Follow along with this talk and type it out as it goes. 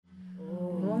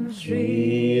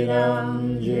Shri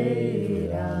Ram Jai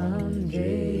Ram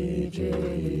Jai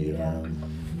Jai Ram.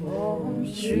 Om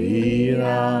Shri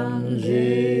Ram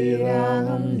Jai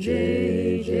Ram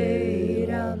Jai Jai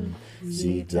Ram.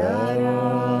 Sita Ram,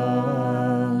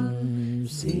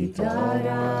 Sita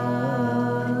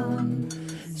Ram,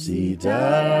 Sita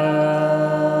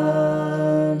Ram,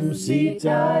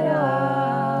 Sita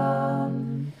Ram,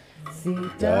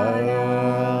 Sita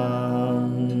Ram,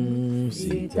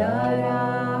 Sita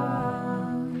Ram,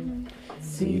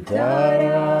 Sita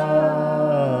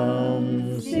Ram,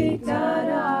 Sita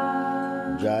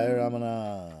Ram. Jai Ramana.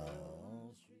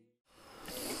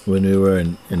 When we were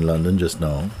in London just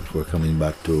now, we're coming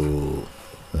back to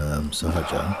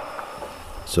Sahaja.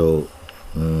 So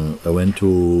I went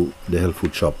to the health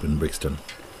food shop in Brixton.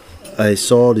 I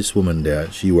saw this woman there.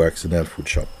 She works in the health food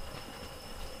shop.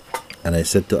 And I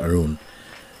said to Arun,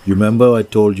 you remember I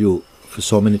told you for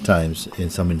so many times in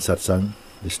satsang,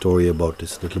 the story about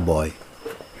this little boy.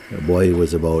 The boy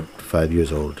was about 5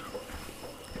 years old.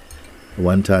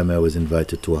 One time I was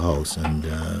invited to a house and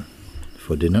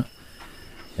for dinner.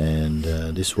 And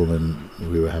this woman,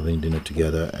 we were having dinner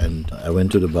together, and I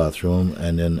went to the bathroom,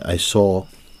 and then I saw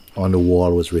on the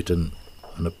wall was written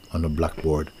on a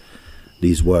blackboard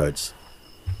these words.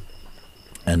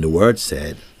 And the words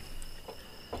said,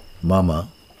 Mama,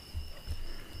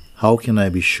 how can I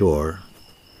be sure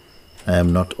I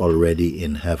am not already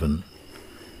in heaven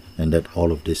and that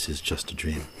all of this is just a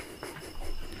dream?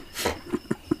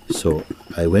 So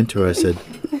I went to her, I said,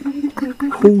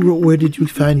 where did you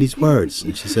find these words?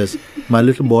 And she says, my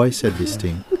little boy said this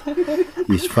thing.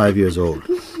 He's 5 years old.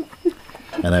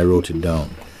 And I wrote it down.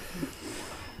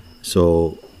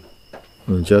 So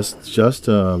just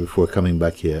before coming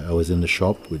back here, I was in the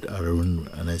shop with Arun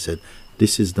and I said,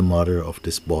 this is the mother of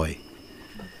this boy.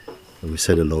 And we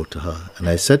said hello to her. And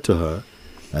I said to her,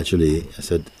 actually, I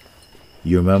said,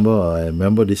 you remember, I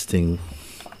remember this thing,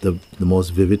 the most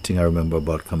vivid thing I remember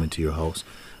about coming to your house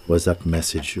was that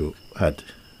message you had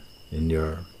in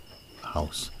your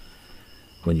house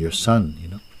when your son,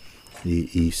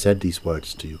 he said these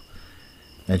words to you.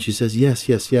 And she says, yes.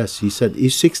 He said,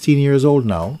 he's 16 years old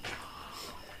now.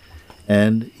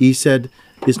 And he said,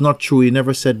 it's not true, he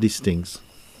never said these things.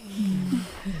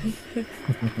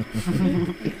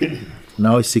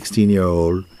 Now he's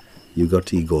 16-year-old, you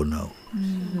got ego now.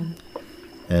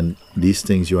 And these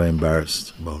things you are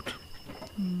embarrassed about.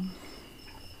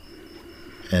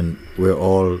 And we're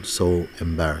all so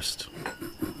embarrassed.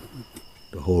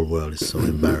 The whole world is so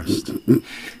embarrassed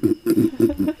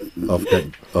of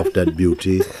that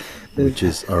beauty which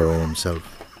is our own self.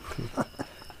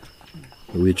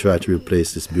 We try to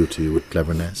replace this beauty with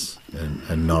cleverness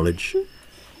and knowledge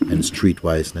and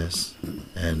streetwiseness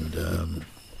and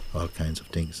all kinds of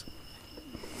things.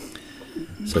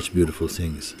 Such beautiful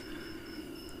things.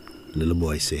 Little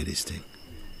boy say this thing.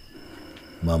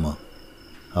 Mama,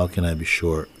 how can I be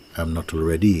sure I'm not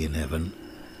already in heaven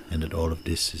and that all of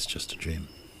this is just a dream?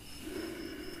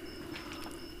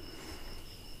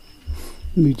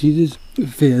 We just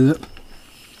fear that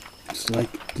it's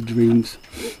like the dreams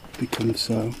become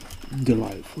so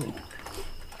delightful.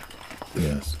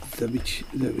 Yes. That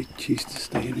we choose to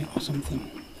stay in it or something.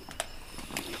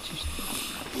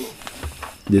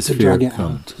 This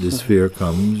fear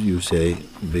comes, you say,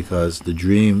 because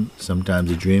sometimes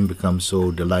the dream becomes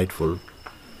so delightful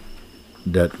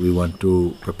that we want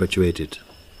to perpetuate it.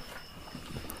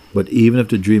 But even if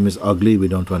the dream is ugly, we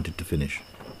don't want it to finish.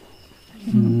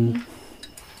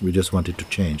 We just want it to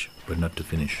change, but not to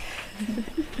finish.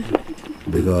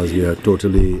 Because we are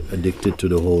totally addicted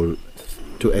to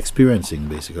experiencing,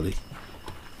 basically.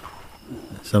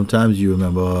 Sometimes you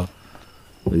remember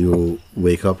you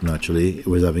wake up naturally,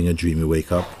 you was having a dream, you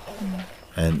wake up,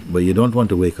 but you don't want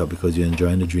to wake up because you're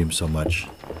enjoying the dream so much,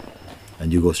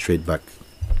 and you go straight back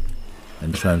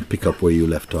and try and pick up where you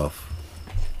left off.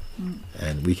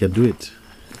 And we can do it.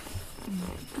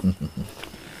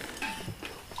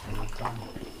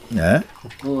 Yeah?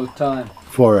 All the time.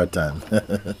 For a time.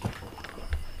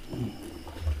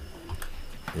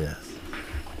 Yes.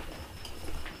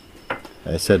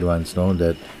 I said once,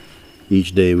 that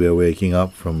each day we are waking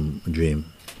up from a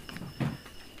dream.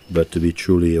 But to be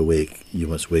truly awake, you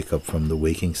must wake up from the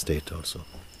waking state also.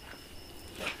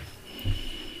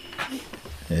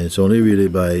 And it's only really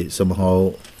by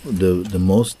somehow the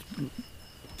most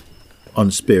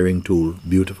unsparing tool,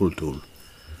 beautiful tool,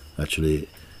 actually,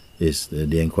 is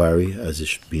the inquiry as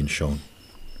it's been shown.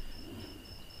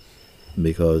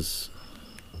 Because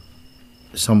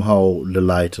somehow the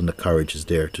light and the courage is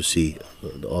there to see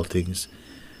all things,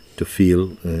 to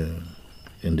feel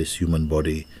in this human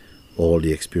body all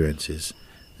the experiences,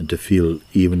 and to feel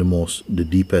even the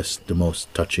deepest, the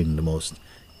most touching, the most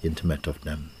intimate of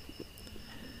them.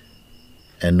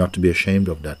 And not to be ashamed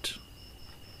of that,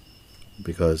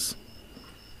 because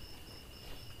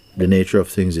the nature of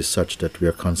things is such that we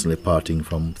are constantly parting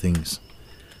from things.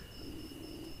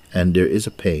 And there is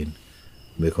a pain,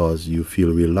 because you feel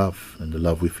real love, and the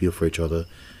love we feel for each other,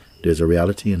 there's a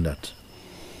reality in that.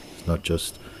 It's not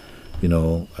just,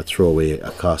 a throwaway,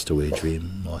 a castaway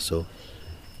dream also.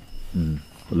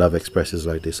 Love expresses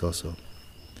like this also.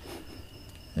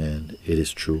 And it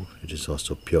is true, it is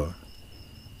also pure.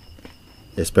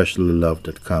 Especially love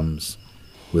that comes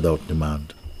without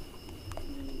demand.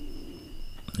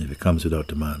 If it comes without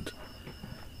demand,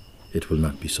 it will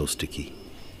not be so sticky.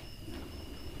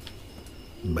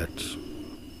 But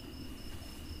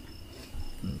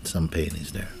some pain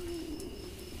is there.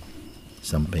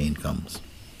 Some pain comes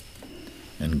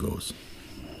and goes.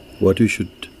 What we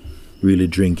should really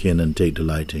drink in and take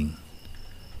delight in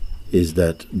is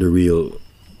that the real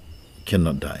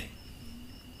cannot die.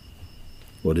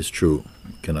 What is true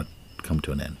cannot come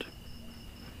to an end.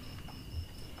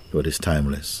 What is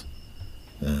timeless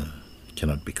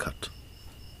cannot be cut.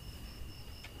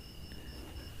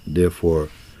 Therefore,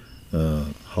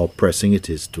 how pressing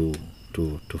it is to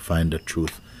find the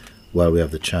truth while we have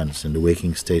the chance. And the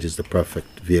waking state is the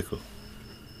perfect vehicle,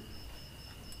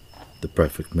 the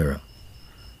perfect mirror,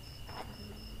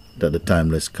 that the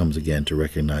timeless comes again to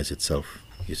recognize itself,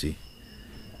 you see.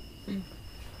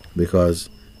 Because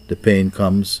the pain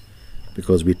comes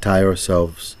because we tie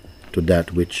ourselves to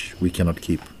that which we cannot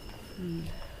keep. You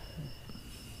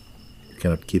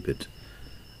cannot keep it,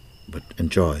 but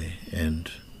enjoy and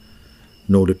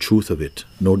know the truth of it.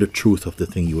 Know the truth of the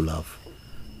thing you love,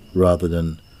 rather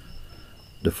than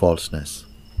the falseness.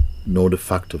 Know the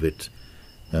fact of it,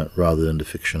 rather than the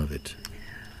fiction of it.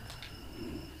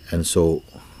 And so,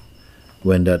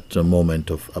 when that moment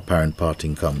of apparent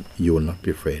parting comes, you will not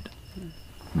be afraid,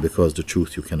 because the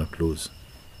truth you cannot lose.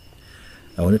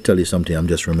 I want to tell you something I'm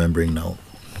just remembering now.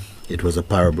 It was a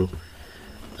parable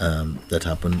that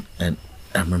happened, and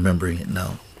I'm remembering it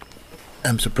now.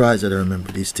 I'm surprised that I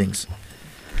remember these things,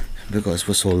 because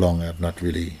for so long I've not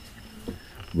really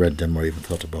read them or even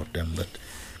thought about them. But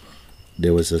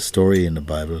there was a story in the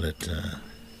Bible that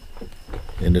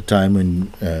in the time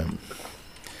when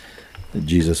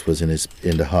Jesus was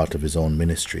in the heart of his own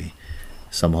ministry,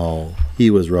 somehow he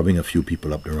was rubbing a few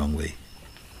people up the wrong way,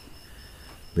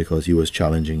 because he was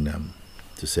challenging them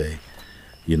to say,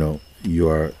 you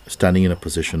are standing in a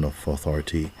position of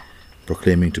authority,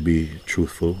 proclaiming to be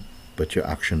truthful, but your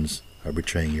actions are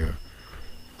betraying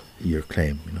your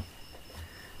claim,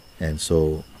 And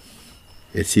so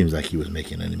it seems like he was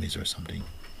making enemies or something.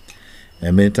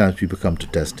 And many times people come to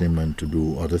test him and to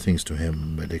do other things to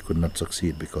him, but they could not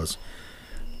succeed because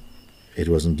it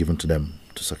wasn't given to them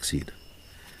to succeed.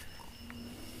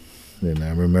 Then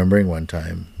I'm remembering one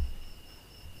time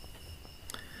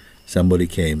somebody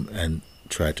came and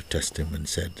tried to test him and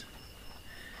said,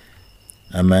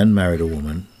 a man married a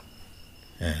woman,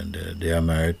 and they are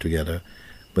married together,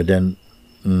 but then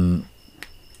the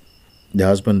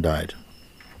husband died.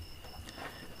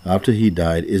 After he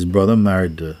died, his brother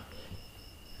married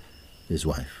his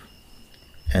wife,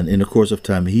 and in the course of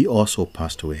time he also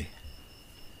passed away.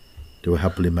 They were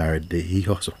happily married. He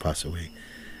also passed away.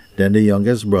 Then the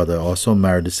youngest brother also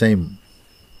married the same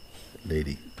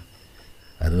lady.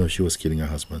 I don't know if she was killing her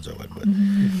husband or what, but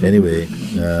anyway,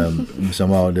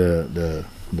 somehow the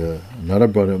another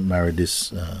brother married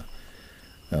this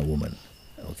woman.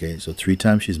 Okay, so 3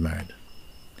 times she's married.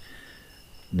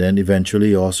 Then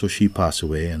eventually also she passed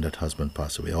away, and that husband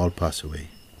passed away. All passed away.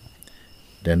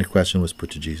 Then the question was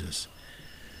put to Jesus: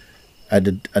 At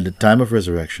the time of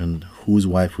resurrection, whose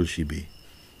wife will she be?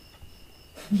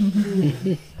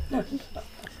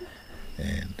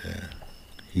 And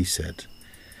he said,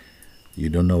 you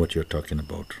don't know what you're talking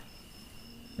about,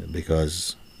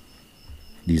 because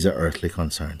these are earthly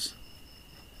concerns.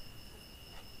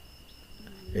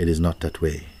 It is not that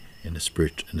way. In the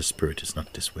spirit it's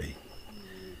not this way.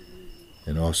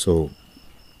 And also,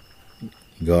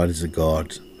 God is a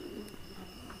God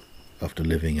of the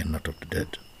living and not of the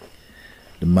dead.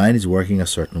 The mind is working a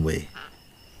certain way.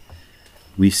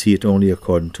 We see it only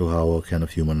according to our kind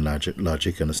of human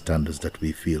logic and the standards that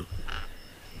we feel.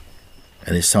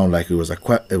 And it sounded like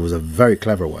it was a very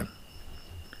clever one.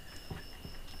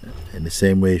 In the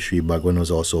same way, Sri Bhagwan was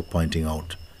also pointing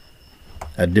out,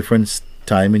 at different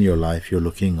time in your life, you're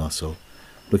looking also.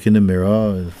 Look in the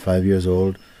mirror, 5 years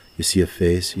old, you see a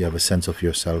face, you have a sense of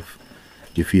yourself.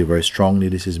 You feel very strongly,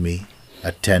 this is me.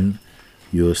 At 10,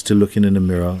 you're still looking in the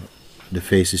mirror, the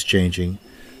face is changing,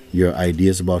 Your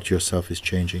ideas about yourself is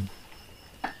changing.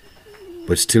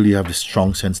 But still you have the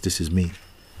strong sense, this is me.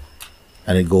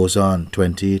 And it goes on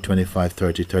 20, 25,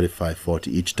 30, 35,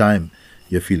 40. Each time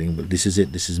you're feeling, but this is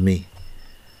it, this is me.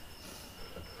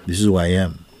 This is who I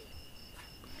am.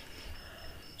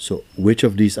 So which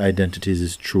of these identities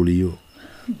is truly you?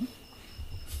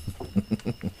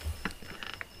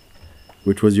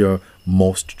 Which was your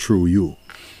most true you?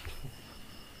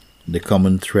 The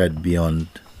common thread beyond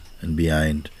and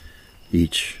behind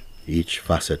each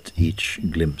facet, each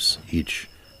glimpse, each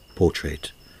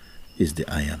portrait is the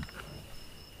I am.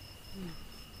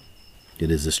 It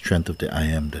is the strength of the I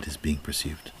am that is being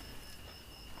perceived.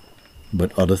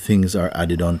 But other things are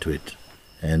added onto it,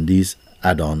 and these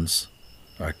add-ons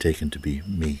are taken to be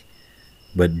me.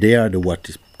 But they are the what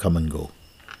is come and go.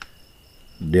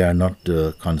 They are not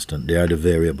the constant, they are the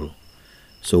variable.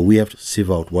 So we have to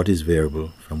sieve out what is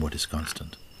variable from what is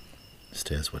constant.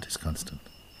 Stay as what is constant.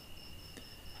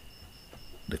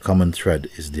 The common thread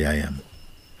is the I am.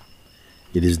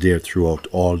 It is there throughout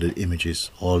all the images,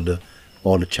 all the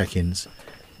check-ins,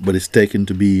 but it's taken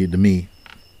to be the me,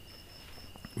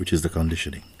 which is the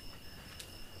conditioning.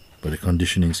 But the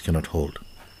conditionings cannot hold.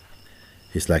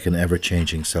 It's like an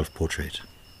ever-changing self-portrait.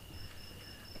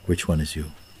 Which one is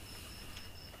you?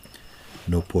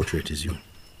 No portrait is you.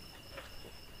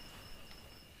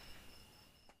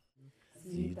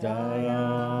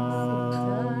 Sitaram,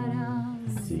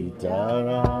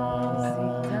 Sitaram,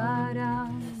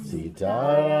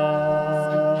 Sitaram,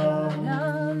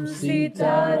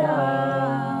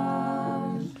 Sitaram,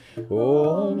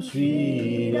 Om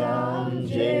Shri Ram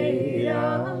Jai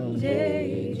Ram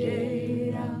Jai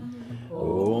Jai Ram,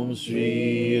 Om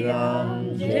Shri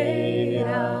Ram Jai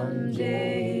Ram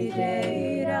Jai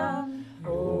Jai Ram,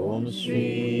 Om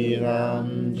Shri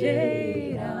Ram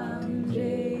Jai Ram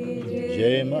Jai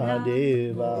Jai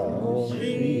Mahadeva, Om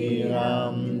Shri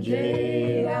Ram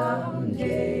Jai Ram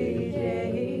Jai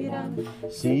Jai Ram,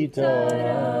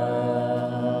 Sitaram,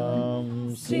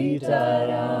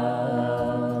 Sitaram,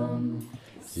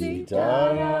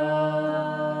 Sitaram,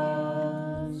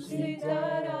 Sitaram.